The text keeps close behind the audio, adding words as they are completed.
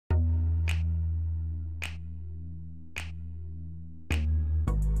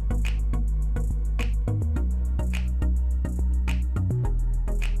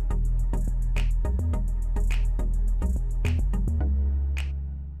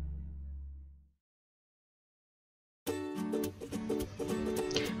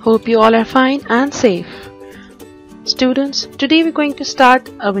Hope you all are fine and safe. Students, today we're going to start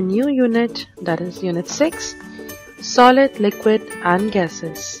our new unit, that is Unit 6, Solid, Liquid and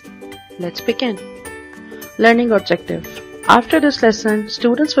Gases. Let's begin. Learning objective. After this lesson,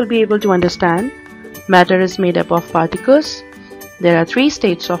 students will be able to understand matter is made up of particles, there are 3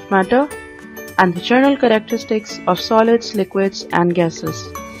 states of matter, and the general characteristics of solids, liquids and gases.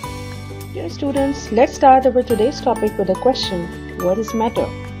 Dear students, let's start our today's topic with a question. What is matter?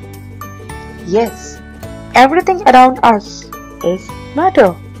 Yes, everything around us is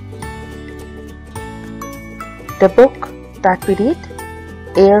matter. The book that we read,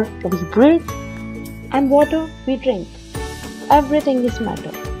 air we breathe, and water we drink. Everything is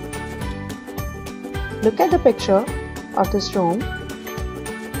matter. Look at the picture of this room.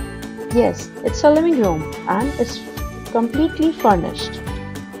 Yes, it's a living room and it's completely furnished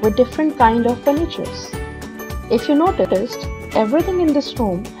with different kind of furnitures. If you noticed, everything in this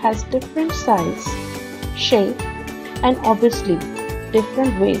room has different size, shape and obviously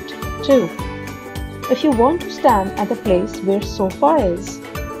different weight too. If you want to stand at the place where sofa is,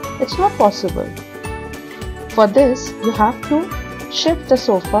 it's not possible. For this, you have to shift the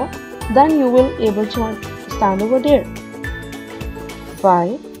sofa, then you will able to stand over there.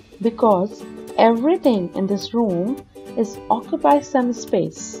 Why? Because everything in this room occupies some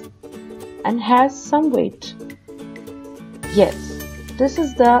space and has some weight. Yes, this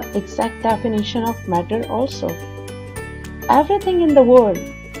is the exact definition of matter also. Everything in the world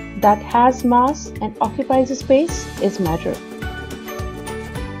that has mass and occupies space is matter.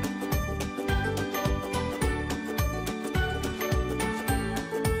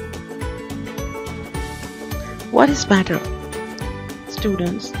 What is matter?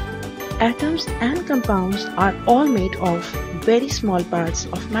 Students, atoms and compounds are all made of very small parts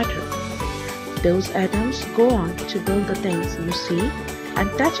of matter. Those atoms go on to build the things you see and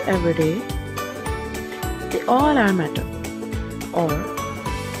touch every day. They all are matter. Or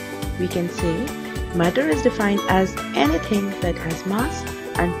we can say matter is defined as anything that has mass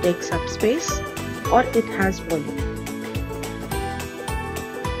and takes up space, or it has volume.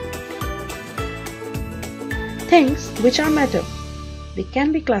 Things which are matter, they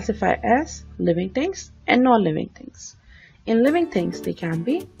can be classified as living things and non-living things. In living things, they can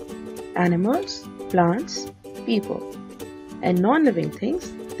be animals, plants, people. And non-living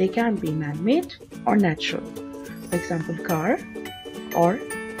things, they can be man-made or natural. For example, car or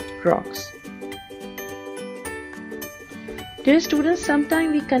rocks. Dear students,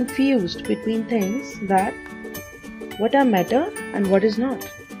 sometimes we confused between things that what are matter and what is not.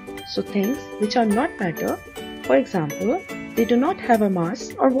 So things which are not matter, for example, they do not have a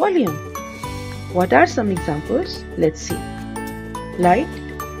mass or volume. What are some examples? Let's see. Light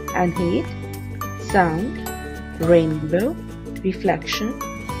and heat, sound, rainbow, reflection,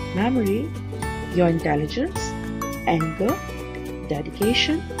 memory, your intelligence, anger,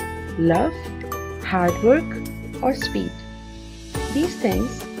 dedication, love, hard work or speed. These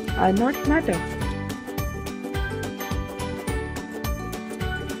things are not matter.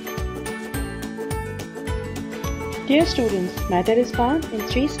 Dear students, matter is found in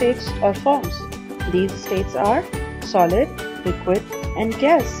 3 states or forms. These states are solid, liquid and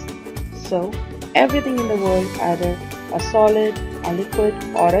gas. So, everything in the world either a solid, a liquid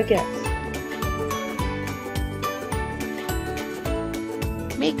or a gas.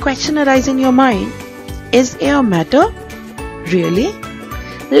 May question arise in your mind, is air matter? Really?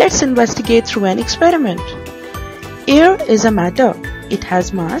 Let's investigate through an experiment. Air is a matter. It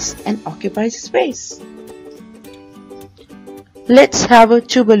has mass and occupies space. Let's have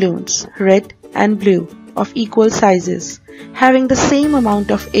 2 balloons, red and blue, of equal sizes, having the same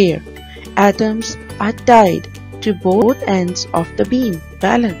amount of air. Atoms are tied to both ends of the beam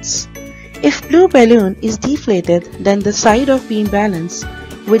balance. If blue balloon is deflated, then the side of beam balance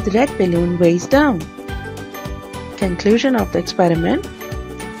with red balloon weighs down. Conclusion of the experiment.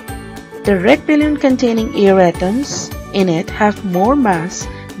 The red balloon containing air atoms in it have more mass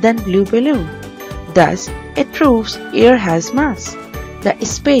than blue balloon. Thus, it proves air has mass. The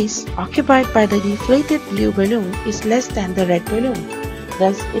space occupied by the deflated blue balloon is less than the red balloon.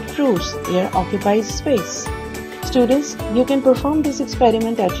 Thus, it proves air occupies space. Students, you can perform this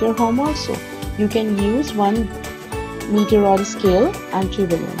experiment at your home also. You can use 1 meter rod scale and 2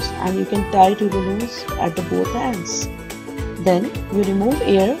 balloons, and you can tie 2 balloons at the both ends. Then, you remove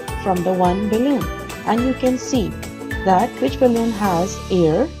air from the one balloon, and you can see that which balloon has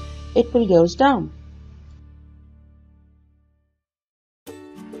air, it will goes down.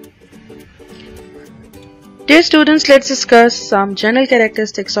 Dear students, let's discuss some general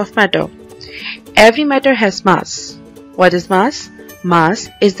characteristics of matter. Every matter has mass. What is mass? Mass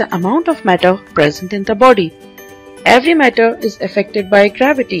is the amount of matter present in the body. Every matter is affected by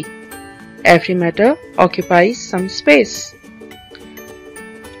gravity. Every matter occupies some space.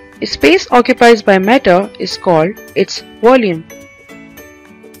 Space occupied by matter is called its volume.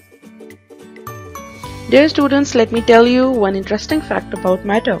 Dear students, let me tell you one interesting fact about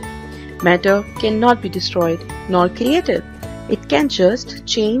matter. Matter cannot be destroyed nor created. It can just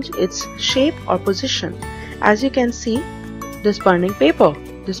change its shape or position. As you can see, this burning paper.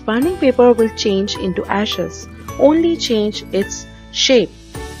 This burning paper will change into ashes, only change its shape.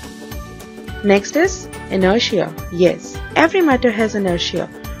 Next is inertia. Yes, every matter has inertia.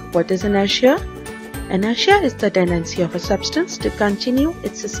 What is inertia? Inertia is the tendency of a substance to continue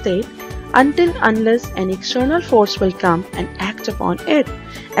its state unless an external force will come and act upon it.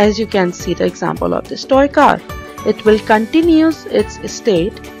 As you can see the example of this toy car. It will continue its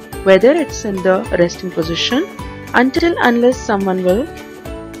state whether it's in the resting position unless someone will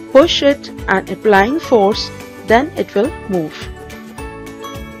push it and applying force, then it will move.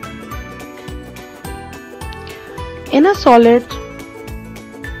 In a solid,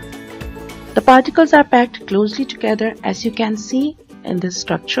 the particles are packed closely together as you can see in this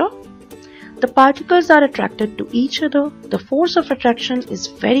structure. The particles are attracted to each other. The force of attraction is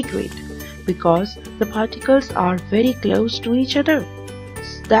very great because the particles are very close to each other.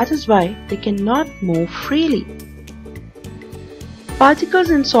 That is why they cannot move freely. Particles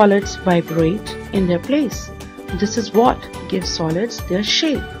in solids vibrate in their place. This is what gives solids their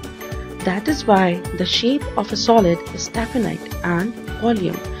shape. That is why the shape of a solid is definite and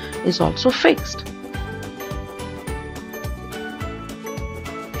volume is also fixed.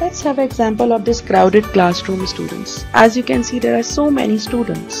 Let's have an example of this crowded classroom, students. As you can see, there are so many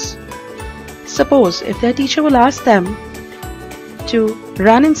students. Suppose if their teacher will ask them to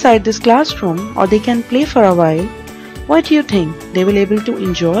run inside this classroom or they can play for a while, what do you think? They will able to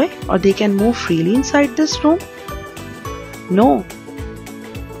enjoy or they can move freely inside this room? No.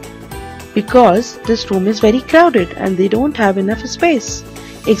 Because this room is very crowded and they don't have enough space.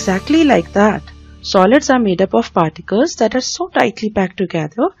 Exactly like that. Solids are made up of particles that are so tightly packed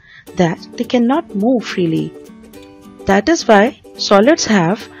together that they cannot move freely. That is why solids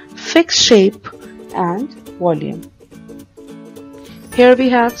have fixed shape and volume. Here we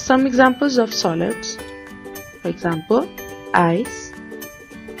have some examples of solids. For example, ice,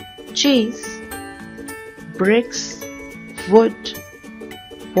 cheese, bricks, wood,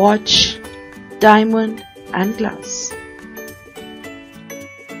 watch, diamond and glass.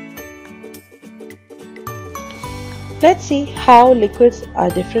 Let's see how liquids are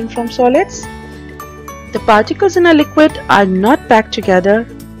different from solids. The particles in a liquid are not packed together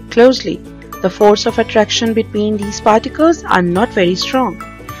closely. The force of attraction between these particles are not very strong.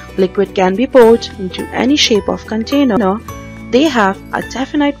 Liquid can be poured into any shape of container. They have a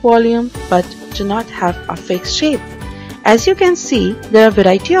definite volume but do not have a fixed shape. As you can see, there are a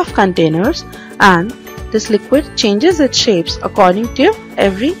variety of containers and this liquid changes its shapes according to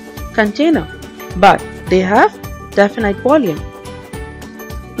every container, but they have definite volume.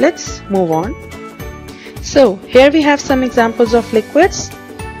 Let's move on. So here we have some examples of liquids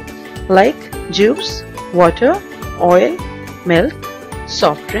like juice, water, oil, milk,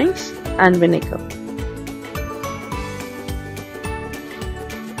 soft drinks and vinegar.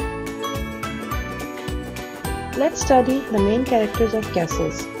 Let's study the main characters of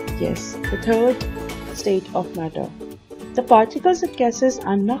gases. Yes, the third state of matter. The particles of gases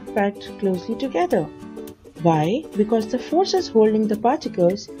are not packed closely together. Why? Because the forces holding the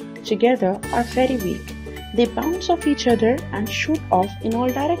particles together are very weak. They bounce off each other and shoot off in all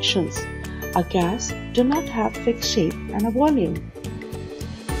directions. A gas do not have fixed shape and a volume.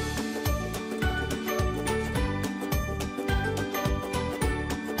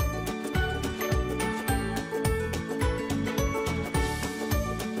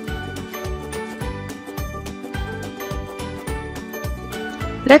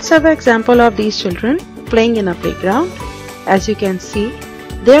 Let's have an example of these children playing in a playground. As you can see,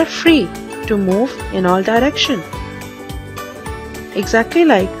 they are free to move in all directions, exactly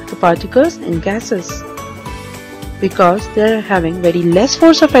like the particles in gases, because they are having very less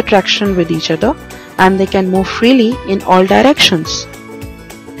force of attraction with each other and they can move freely in all directions.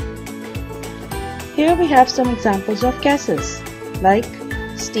 Here we have some examples of gases like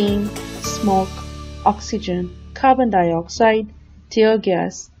steam, smoke, oxygen, carbon dioxide, tear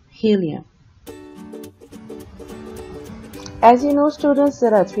gas, helium. As you know, students,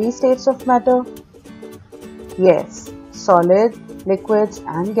 there are three states of matter. Yes, solid, liquids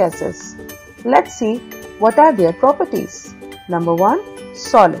and gases. Let's see what are their properties. Number 1,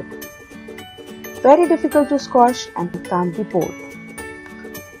 solid. Very difficult to squash and it can't be poured.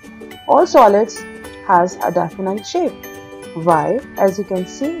 All solids has a definite shape. Why? As you can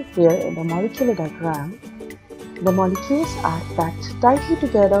see here in the molecular diagram, the molecules are packed tightly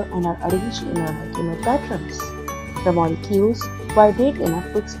together and are arranged in irregular patterns. The molecules vibrate in a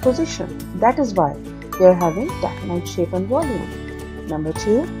fixed position. That is why they are having definite shape and volume. Number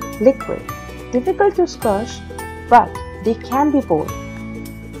 2, liquid. Difficult to squash, but they can be poured.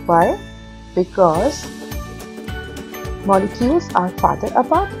 Why? Because molecules are farther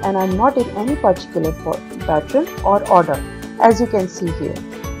apart and are not in any particular pattern or order, as you can see here.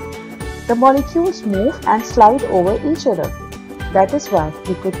 The molecules move and slide over each other. That is why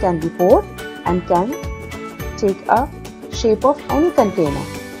liquid can be poured and can take a shape of any container.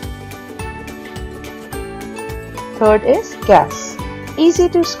 Third is gas. Easy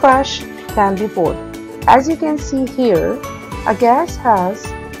to squash, can be poured. As you can see here, a gas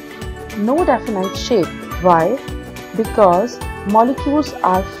has no definite shape. Why? Because molecules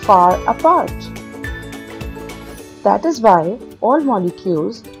are far apart. That is why all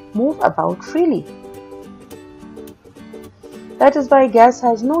molecules move about freely. That is why gas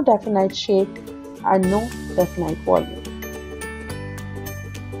has no definite shape and no definite volume.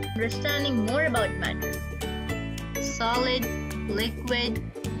 Understanding more about matter. Solid, liquid,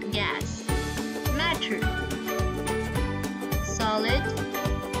 gas. Matter. Solid,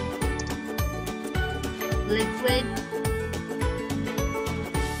 liquid,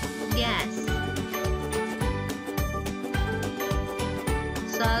 gas.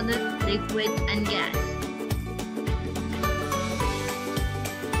 Solid, liquid, and gas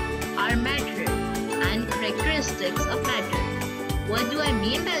are matter and characteristics of matter. What do I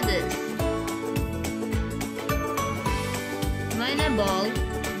mean by this? When a ball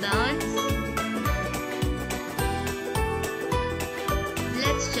bounces,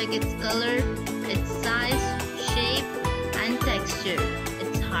 let's check its color, its size, shape, and texture,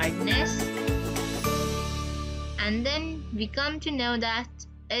 its hardness, and then we come to know that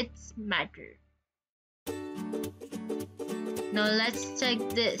it's matter. Now let's check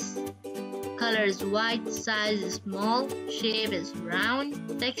this. Color is white, size is small, shape is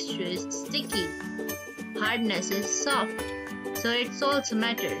round, texture is sticky, hardness is soft, so it's also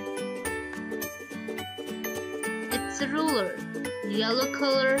matter. It's a ruler. Yellow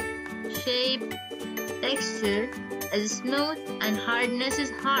color, shape, texture is smooth and hardness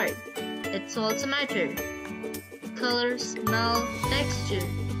is hard. It's also matter. Color, smell, texture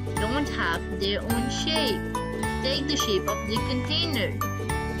don't have their own shape. Take the shape of the container.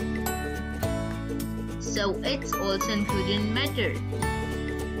 So it's also included in matter.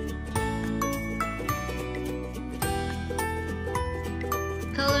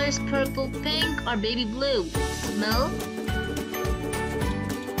 Colors purple, pink, or baby blue. Smell.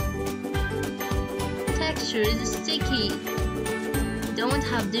 Texture is sticky. Don't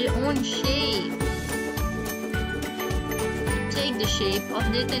have their own shape. Take the shape of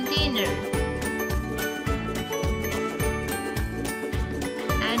the container.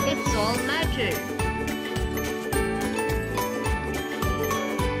 And it's all matter.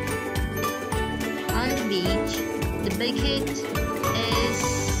 On the beach, the bucket is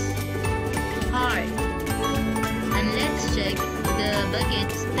hard. And let's check the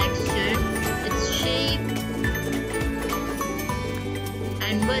bucket's texture, its shape,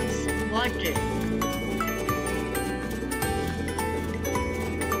 and what's water.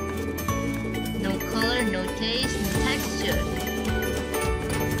 No color, no taste, no texture.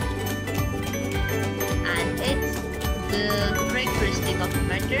 And it's the characteristic of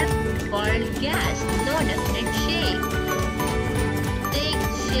matter called gas, no definite shape. Take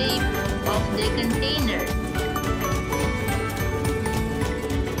shape of the container.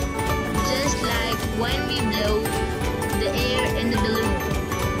 Just like when we blow the air in the balloon.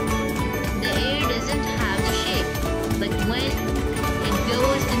 The air doesn't have the shape, but when it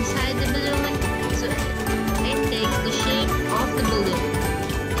goes inside the balloon, so it takes the shape of the balloon.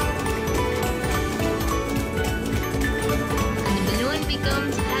 And the balloon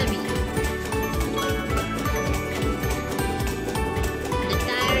becomes heavy. The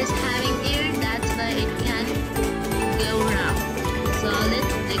tire is having air, that's why it can go round. Solid,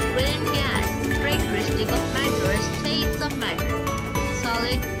 liquid, and gas. Characteristic of matter or states of matter.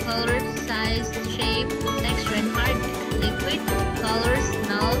 Solid, color, size, shape, texture, and hardness. Liquid, color,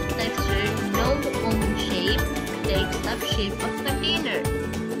 smell, texture, no own shape, takes up shape of container.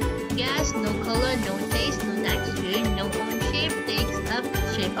 Gas, no color, no taste, no texture, no own shape, takes up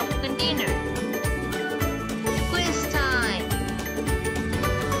shape of container. Quiz time!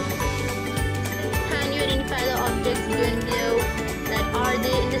 Can you identify the objects given below? That are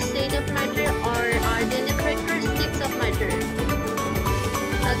they in the state of matter or are they in the characteristics of matter?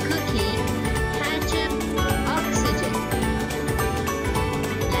 A cookie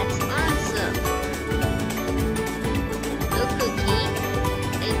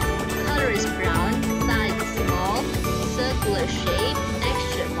color, shape,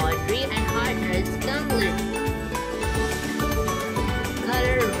 texture, watery, and hardness gangly.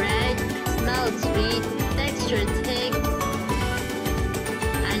 Color red, smell sweet, texture thick,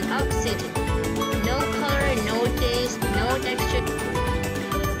 and oxidant. No color, no taste, no texture.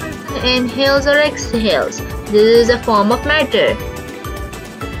 Inhales or exhales. This is a form of matter.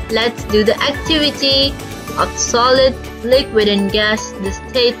 Let's do the activity of solid, liquid, and gas, the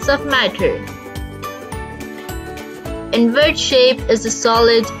states of matter. Invert shape is the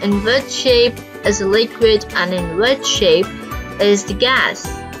solid, invert shape is the liquid, and invert shape is the gas.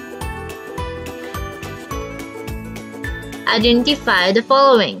 Identify the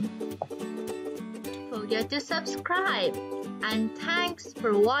following. Don't forget to subscribe, and thanks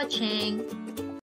for watching.